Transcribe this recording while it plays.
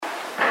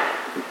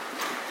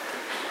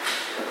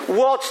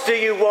What do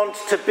you want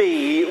to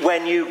be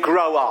when you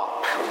grow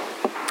up?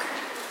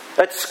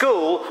 At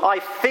school, I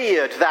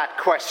feared that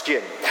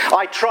question.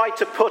 I tried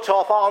to put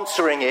off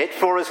answering it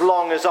for as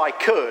long as I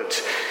could.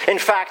 In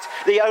fact,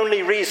 the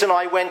only reason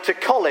I went to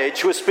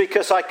college was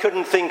because I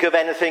couldn't think of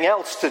anything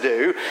else to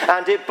do,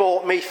 and it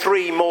bought me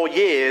 3 more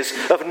years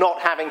of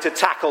not having to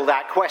tackle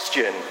that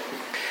question.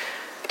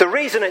 The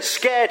reason it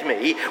scared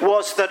me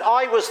was that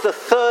I was the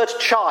 3rd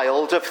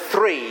child of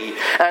 3,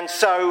 and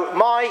so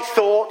my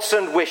thoughts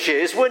and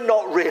wishes were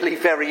not really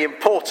very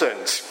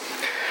important.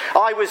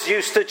 I was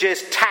used to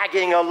just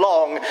tagging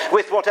along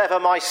with whatever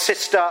my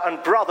sister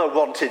and brother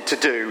wanted to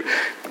do.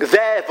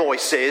 Their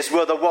voices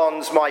were the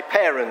ones my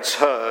parents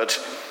heard.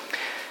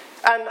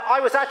 And I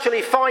was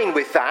actually fine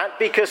with that,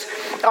 because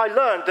I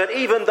learned that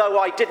even though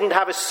I didn't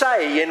have a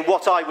say in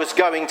what I was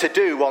going to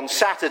do on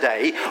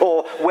Saturday,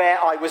 or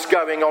where I was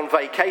going on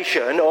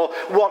vacation, or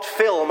what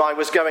film I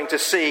was going to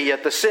see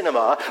at the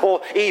cinema,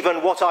 or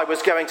even what I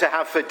was going to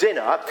have for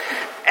dinner,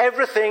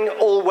 everything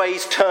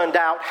always turned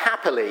out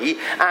happily,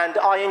 and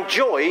I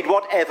enjoyed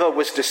whatever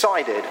was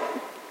decided.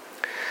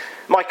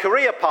 My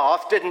career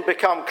path didn't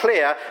become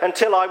clear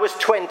until I was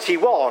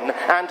 21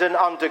 and an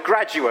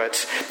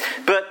undergraduate.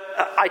 But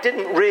I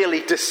didn't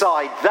really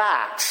decide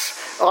that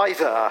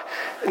either.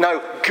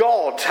 No,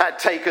 God had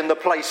taken the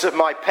place of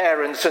my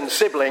parents and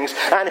siblings,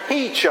 and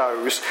He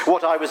chose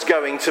what I was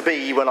going to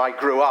be when I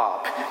grew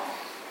up.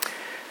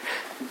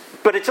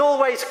 But it's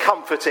always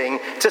comforting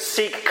to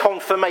seek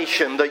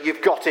confirmation that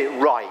you've got it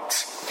right.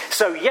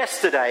 So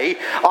yesterday,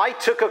 I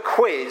took a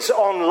quiz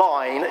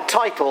online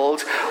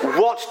titled,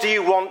 "What do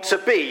you want to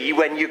be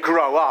when you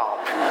grow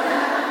up?"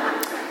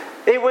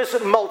 It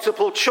was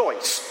multiple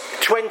choice,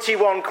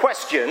 21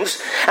 questions,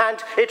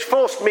 and it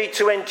forced me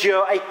to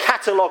endure a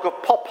catalogue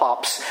of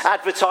pop-ups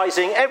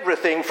advertising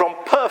everything from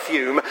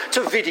perfume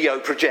to video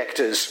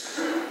projectors.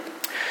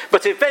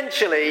 But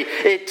eventually,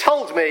 it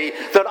told me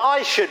that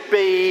I should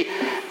be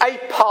a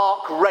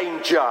park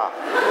ranger,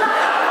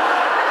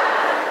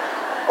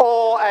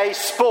 or a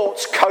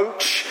sports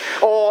coach,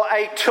 or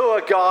a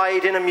tour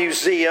guide in a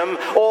museum,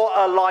 or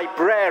a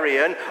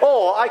librarian,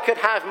 or I could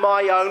have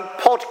my own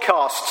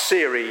podcast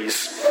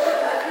series.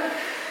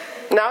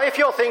 Now, if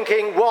you're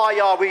thinking, why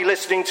are we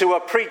listening to a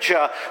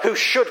preacher who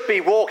should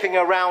be walking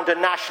around a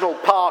national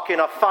park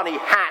in a funny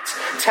hat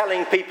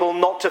telling people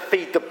not to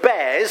feed the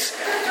bears,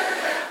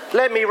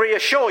 let me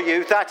reassure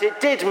you that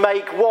it did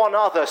make one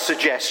other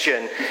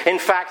suggestion. In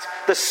fact,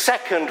 the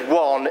second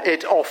one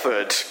it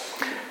offered.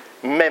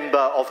 Member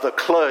of the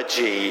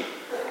clergy.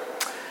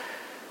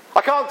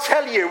 I can't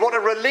tell you what a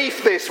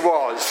relief this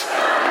was.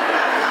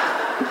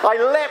 I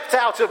leapt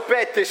out of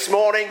bed this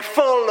morning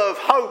full of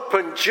hope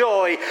and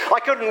joy.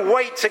 I couldn't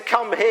wait to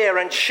come here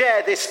and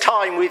share this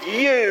time with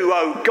you,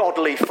 oh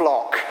godly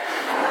flock.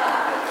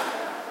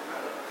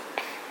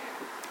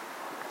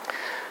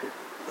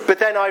 But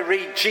then I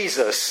read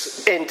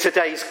Jesus in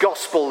today's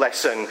gospel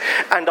lesson,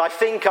 and I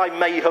think I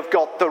may have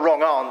got the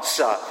wrong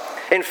answer.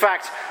 In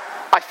fact,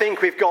 I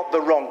think we've got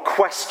the wrong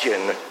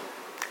question.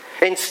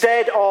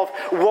 Instead of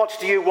what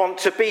do you want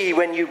to be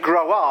when you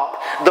grow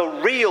up, the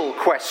real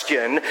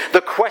question,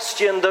 the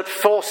question that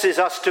forces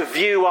us to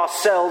view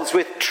ourselves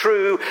with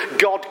true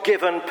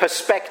God-given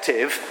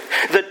perspective,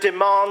 that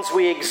demands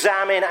we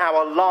examine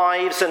our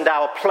lives and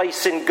our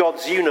place in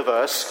God's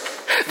universe,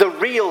 the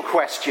real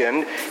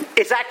question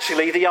is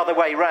actually the other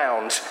way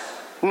round.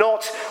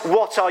 Not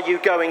what are you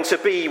going to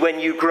be when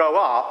you grow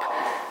up,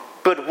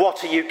 but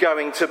what are you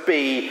going to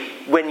be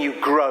when you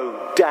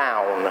grow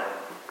down?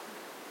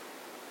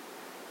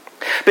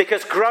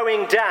 Because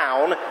growing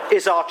down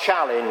is our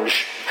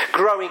challenge.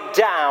 Growing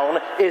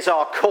down is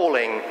our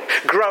calling.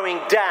 Growing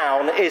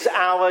down is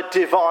our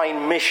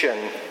divine mission.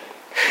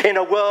 In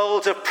a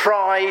world of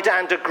pride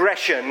and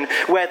aggression,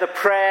 where the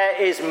prayer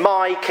is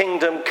my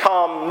kingdom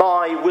come,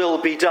 my will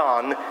be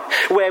done,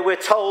 where we're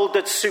told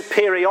that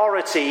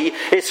superiority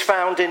is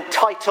found in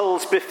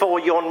titles before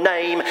your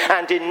name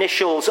and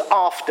initials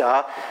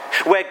after,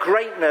 where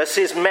greatness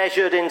is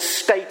measured in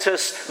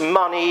status,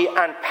 money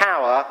and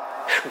power,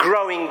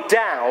 growing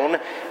down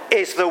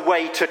is the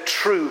way to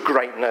true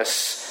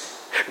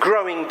greatness.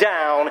 Growing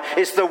down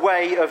is the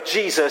way of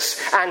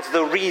Jesus and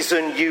the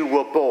reason you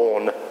were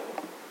born.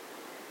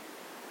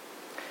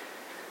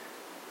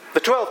 The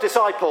 12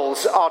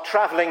 disciples are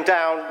travelling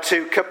down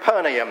to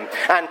Capernaum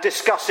and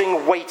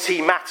discussing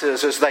weighty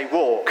matters as they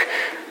walk.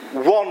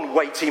 One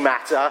weighty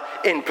matter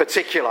in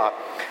particular.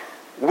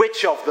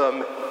 Which of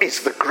them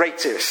is the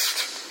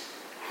greatest?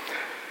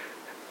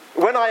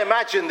 When I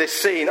imagine this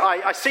scene,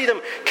 I see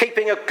them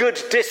keeping a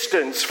good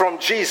distance from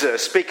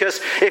Jesus,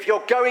 because if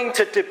you're going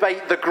to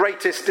debate the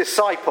greatest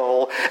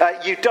disciple,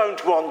 you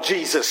don't want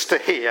Jesus to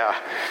hear.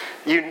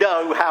 You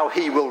know how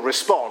he will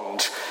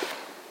respond.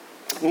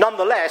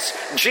 Nonetheless,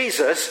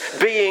 Jesus,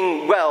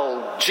 being,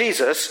 well,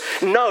 Jesus,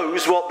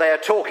 knows what they're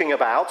talking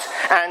about,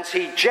 and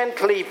he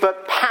gently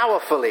but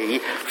powerfully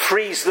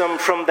frees them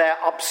from their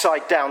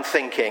upside-down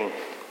thinking.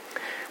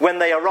 When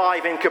they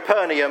arrive in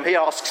Capernaum, he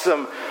asks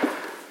them,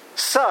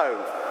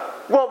 "So,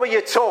 what were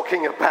you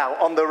talking about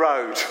on the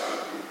road?"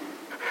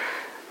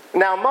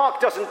 Now, Mark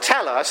doesn't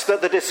tell us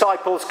that the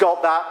disciples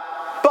got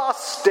that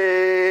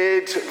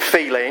busted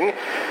feeling,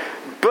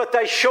 but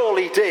they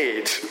surely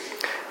did.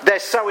 They're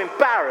so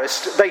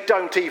embarrassed they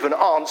don't even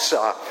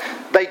answer.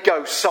 They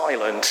go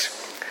silent.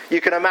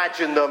 You can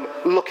imagine them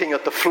looking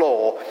at the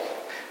floor.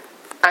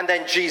 And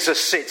then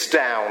Jesus sits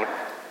down,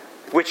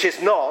 which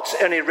is not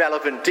an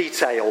irrelevant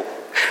detail.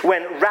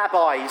 When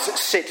rabbis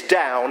sit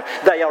down,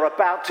 they are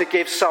about to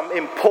give some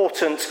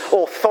important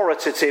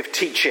authoritative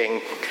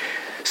teaching.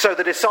 So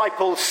the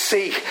disciples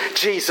see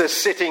Jesus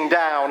sitting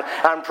down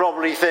and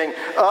probably think,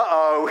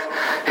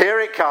 uh-oh, here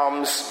it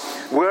comes,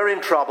 we're in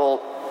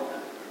trouble.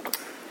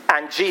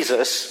 And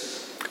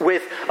Jesus,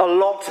 with a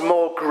lot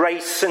more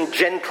grace and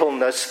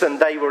gentleness than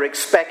they were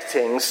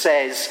expecting,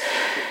 says,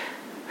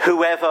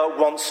 whoever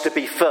wants to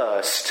be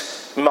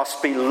first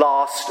must be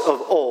last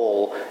of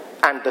all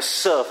and the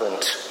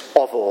servant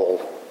of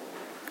all.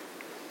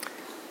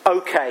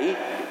 Okay,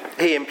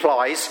 he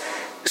implies,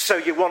 so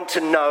you want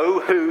to know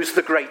who's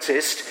the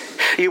greatest?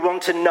 You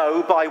want to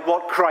know by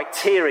what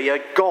criteria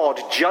God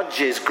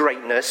judges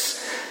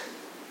greatness?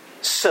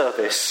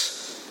 Service.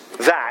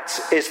 That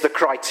is the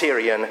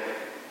criterion.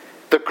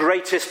 The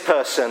greatest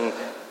person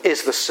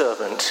is the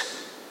servant.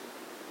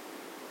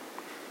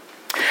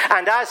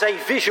 And as a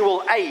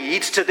visual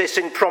aid to this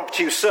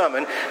impromptu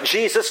sermon,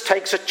 Jesus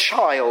takes a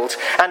child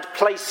and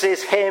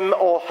places him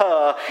or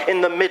her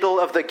in the middle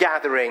of the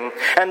gathering.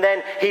 And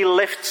then he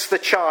lifts the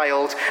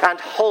child and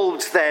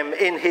holds them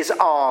in his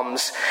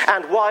arms.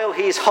 And while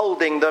he's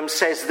holding them,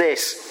 says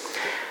this,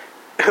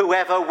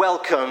 whoever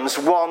welcomes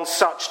one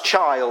such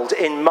child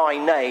in my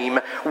name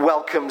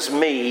welcomes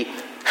me.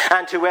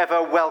 And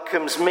whoever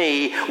welcomes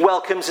me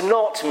welcomes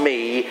not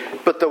me,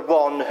 but the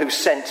one who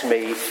sent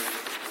me.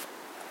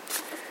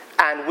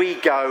 And we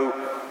go,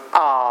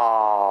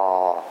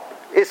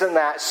 isn't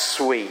that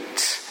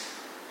sweet?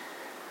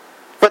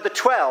 But the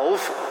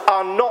 12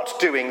 are not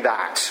doing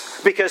that,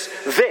 because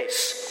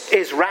this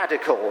is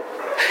radical.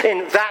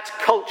 In that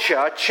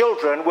culture,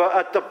 children were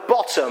at the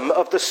bottom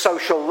of the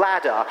social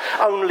ladder.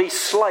 Only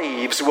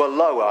slaves were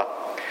lower.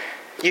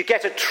 You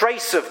get a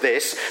trace of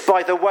this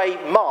by the way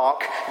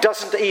Mark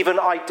doesn't even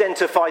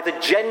identify the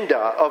gender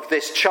of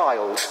this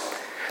child.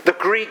 The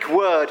Greek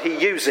word he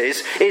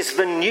uses is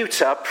the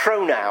neuter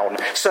pronoun.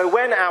 So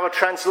when our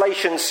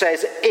translation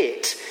says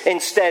it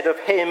instead of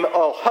him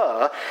or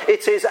her,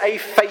 it is a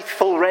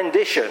faithful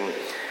rendition.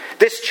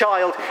 This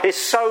child is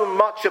so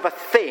much of a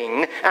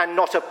thing and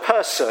not a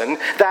person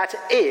that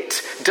it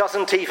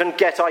doesn't even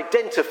get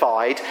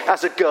identified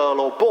as a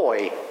girl or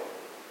boy.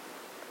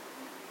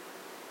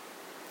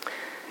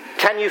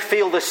 Can you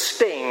feel the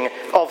sting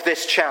of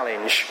this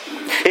challenge?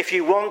 If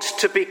you want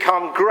to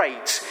become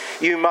great,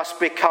 you must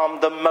become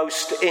the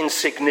most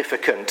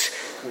insignificant.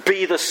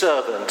 Be the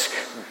servant.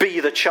 Be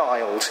the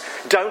child.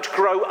 Don't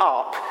grow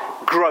up,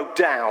 grow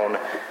down.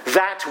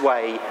 That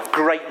way,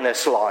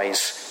 greatness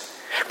lies.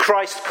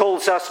 Christ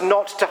calls us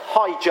not to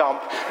high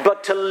jump,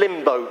 but to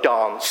limbo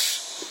dance.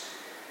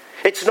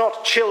 It's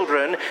not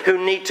children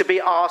who need to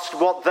be asked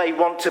what they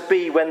want to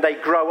be when they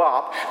grow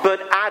up, but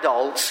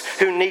adults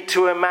who need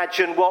to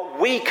imagine what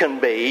we can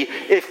be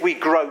if we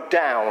grow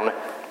down.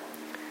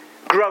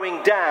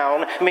 Growing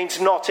down means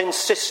not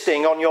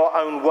insisting on your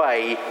own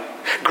way.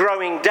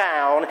 Growing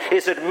down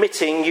is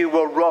admitting you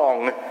were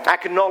wrong,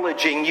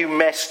 acknowledging you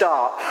messed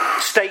up,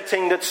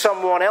 stating that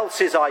someone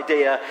else's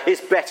idea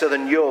is better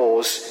than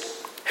yours.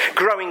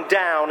 Growing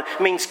down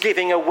means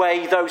giving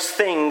away those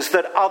things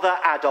that other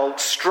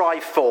adults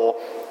strive for.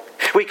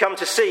 We come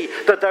to see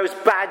that those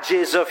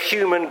badges of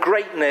human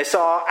greatness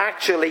are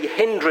actually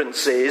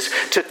hindrances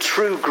to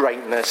true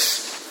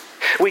greatness.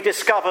 We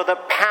discover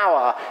that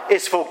power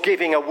is for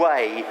giving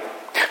away.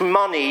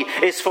 Money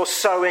is for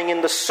sowing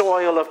in the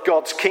soil of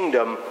God's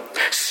kingdom.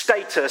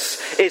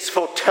 Status is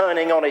for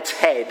turning on its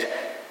head.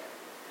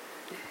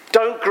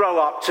 Don't grow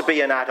up to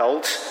be an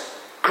adult.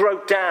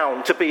 Grow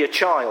down to be a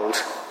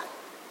child.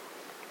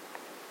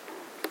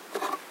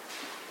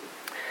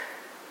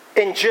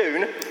 In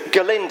June,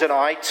 Galind and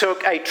I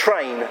took a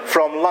train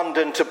from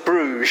London to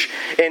Bruges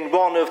in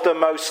one of the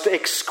most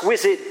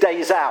exquisite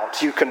days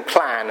out you can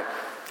plan.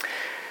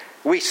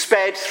 We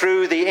sped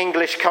through the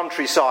English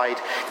countryside,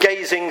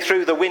 gazing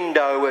through the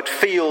window at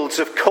fields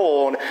of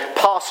corn,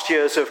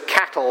 pastures of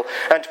cattle,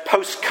 and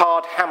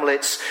postcard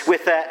hamlets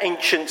with their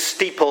ancient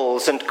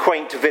steeples and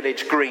quaint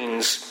village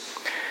greens.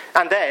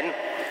 And then,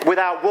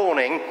 without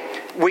warning,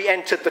 we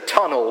entered the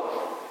tunnel.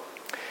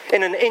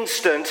 In an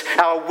instant,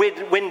 our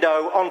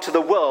window onto the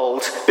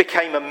world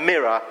became a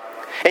mirror.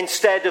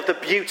 Instead of the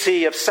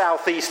beauty of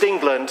southeast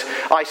England,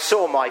 I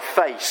saw my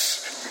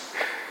face.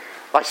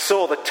 I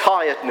saw the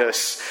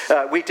tiredness.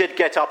 We did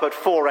get up at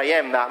 4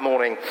 a.m. that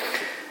morning.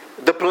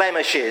 The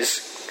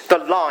blemishes, the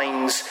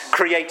lines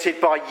created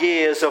by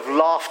years of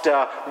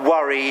laughter,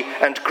 worry,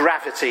 and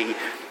gravity.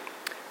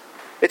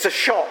 It's a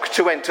shock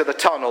to enter the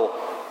tunnel.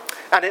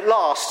 And it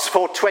lasts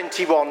for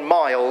 21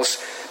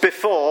 miles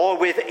before,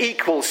 with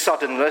equal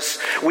suddenness,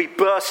 we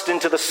burst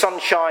into the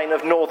sunshine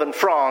of northern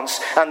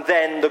France and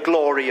then the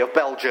glory of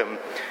Belgium.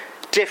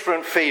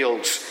 Different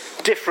fields,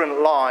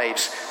 different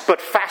lives,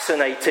 but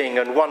fascinating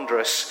and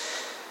wondrous.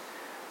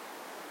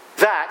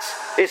 That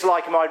is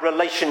like my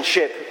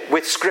relationship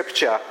with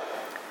Scripture.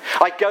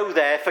 I go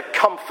there for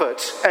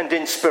comfort and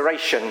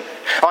inspiration.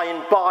 I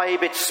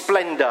imbibe its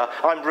splendour.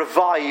 I'm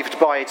revived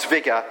by its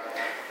vigour.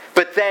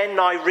 But then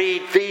I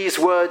read these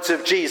words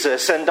of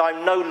Jesus, and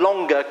I'm no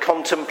longer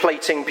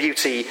contemplating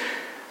beauty.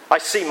 I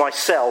see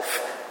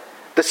myself.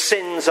 The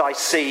sins I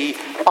see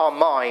are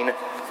mine.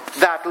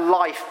 That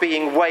life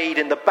being weighed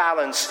in the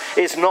balance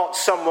is not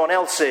someone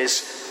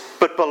else's,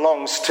 but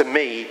belongs to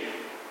me.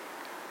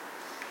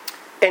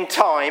 In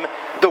time,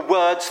 the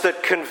words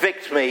that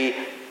convict me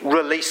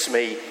release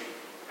me.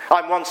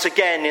 I'm once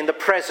again in the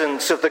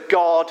presence of the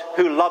God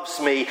who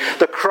loves me,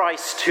 the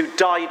Christ who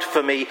died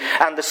for me,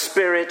 and the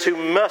Spirit who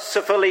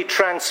mercifully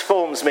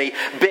transforms me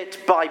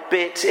bit by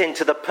bit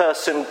into the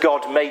person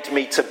God made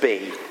me to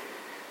be.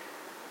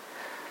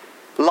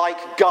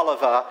 Like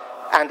Gulliver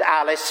and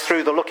Alice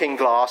through the looking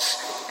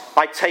glass,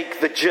 I take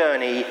the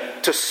journey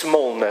to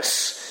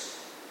smallness.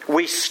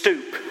 We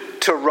stoop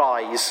to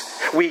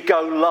rise. We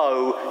go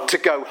low to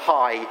go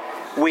high.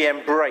 We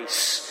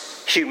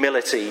embrace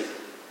humility.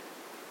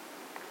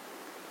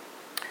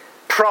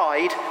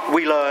 Pride,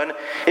 we learn,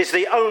 is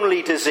the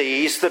only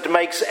disease that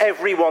makes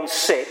everyone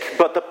sick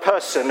but the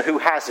person who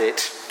has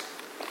it.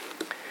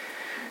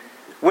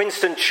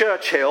 Winston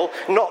Churchill,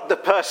 not the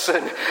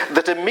person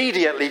that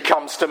immediately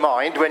comes to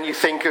mind when you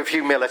think of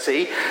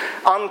humility,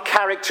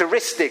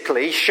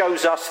 uncharacteristically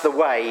shows us the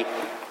way.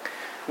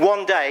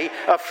 One day,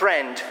 a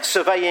friend,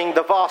 surveying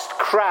the vast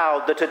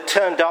crowd that had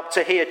turned up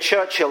to hear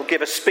Churchill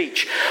give a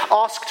speech,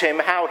 asked him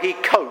how he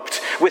coped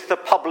with the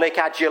public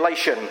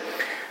adulation.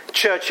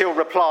 Churchill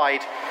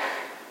replied,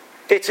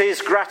 "It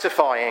is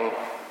gratifying.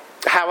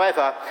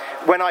 However,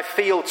 when I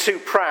feel too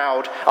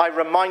proud, I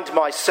remind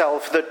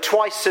myself that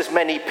twice as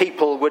many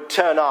people would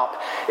turn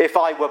up if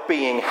I were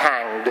being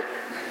hanged."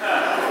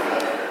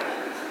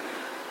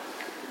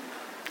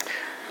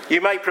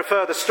 You may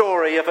prefer the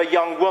story of a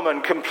young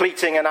woman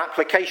completing an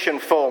application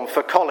form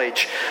for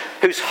college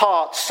whose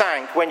heart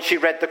sank when she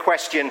read the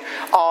question,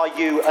 "Are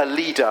you a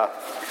leader?"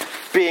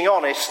 Being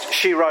honest,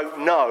 she wrote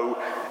no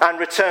and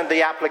returned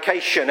the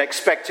application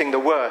expecting the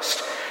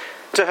worst.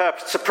 To her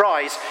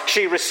surprise,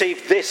 she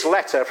received this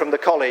letter from the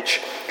college.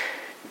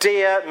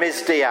 "Dear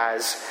Ms.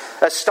 Diaz,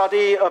 a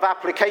study of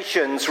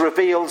applications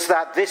reveals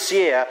that this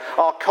year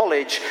our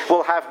college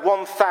will have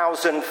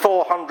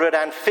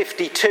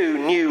 1,452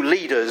 new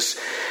leaders.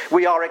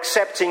 We are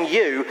accepting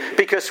you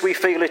because we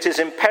feel it is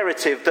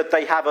imperative that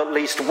they have at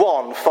least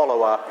one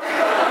follower."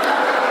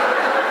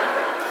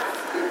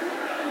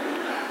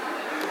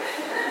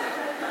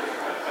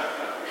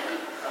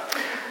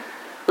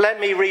 Let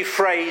me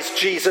rephrase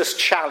Jesus'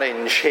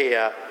 challenge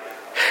here.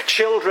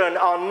 Children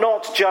are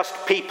not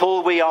just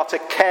people we are to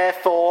care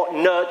for,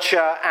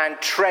 nurture and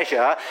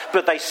treasure,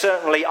 but they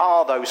certainly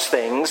are those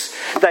things.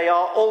 They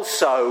are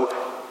also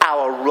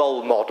our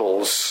role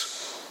models.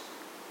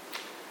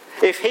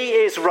 If he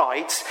is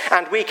right,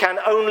 and we can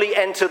only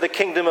enter the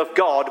kingdom of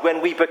God when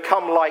we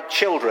become like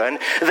children,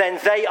 then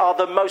they are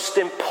the most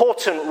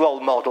important role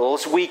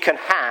models we can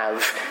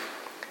have.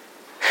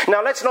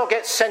 Now, let's not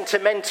get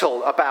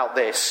sentimental about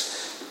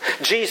this.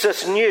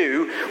 Jesus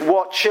knew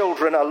what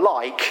children are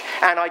like,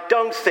 and I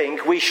don't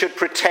think we should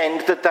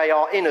pretend that they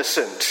are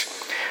innocent.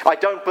 I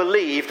don't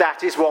believe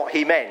that is what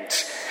he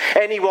meant.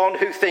 Anyone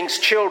who thinks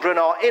children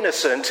are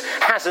innocent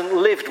hasn't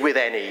lived with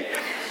any.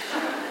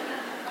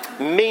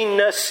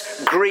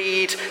 Meanness,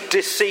 greed,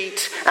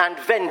 deceit, and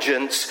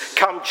vengeance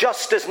come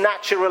just as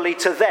naturally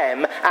to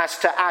them as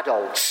to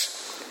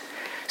adults.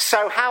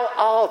 So how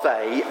are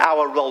they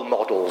our role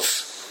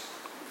models?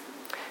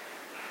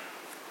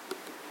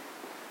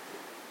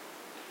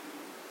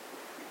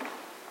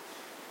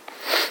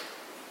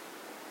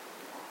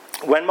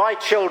 When my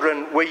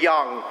children were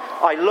young,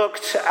 I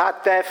looked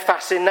at their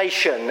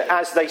fascination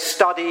as they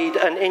studied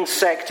an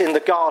insect in the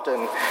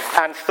garden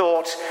and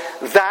thought,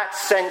 that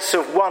sense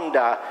of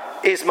wonder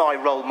is my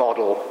role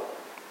model.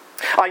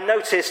 I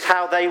noticed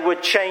how they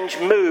would change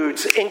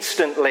moods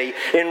instantly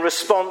in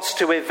response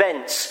to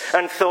events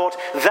and thought,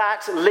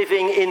 that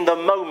living in the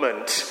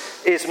moment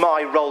is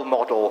my role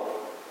model.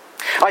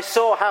 I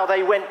saw how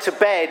they went to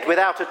bed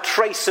without a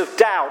trace of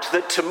doubt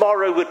that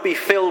tomorrow would be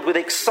filled with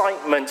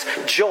excitement,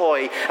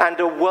 joy, and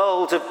a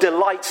world of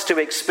delights to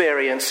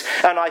experience.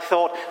 And I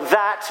thought,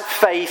 that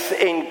faith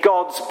in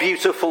God's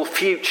beautiful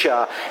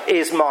future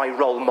is my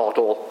role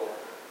model.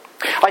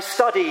 I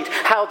studied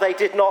how they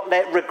did not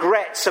let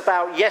regrets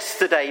about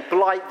yesterday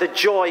blight the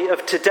joy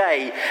of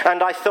today.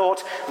 And I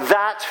thought,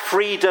 that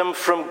freedom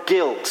from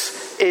guilt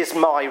is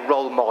my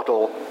role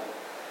model.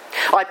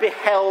 I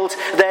beheld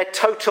their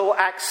total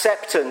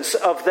acceptance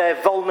of their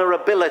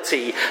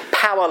vulnerability,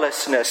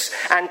 powerlessness,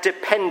 and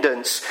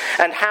dependence,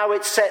 and how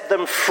it set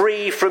them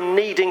free from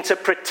needing to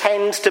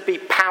pretend to be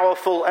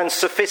powerful and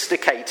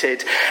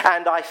sophisticated.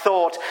 And I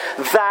thought,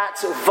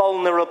 that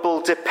vulnerable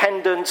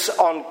dependence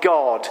on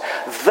God,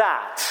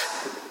 that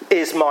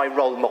is my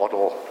role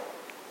model.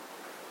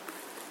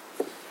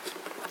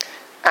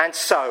 And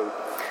so,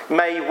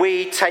 may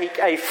we take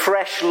a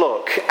fresh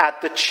look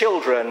at the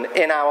children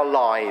in our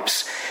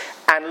lives,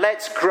 and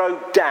let's grow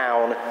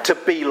down to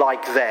be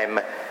like them,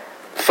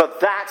 for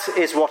that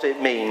is what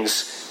it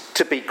means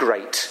to be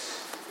great.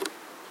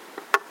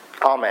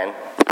 Amen.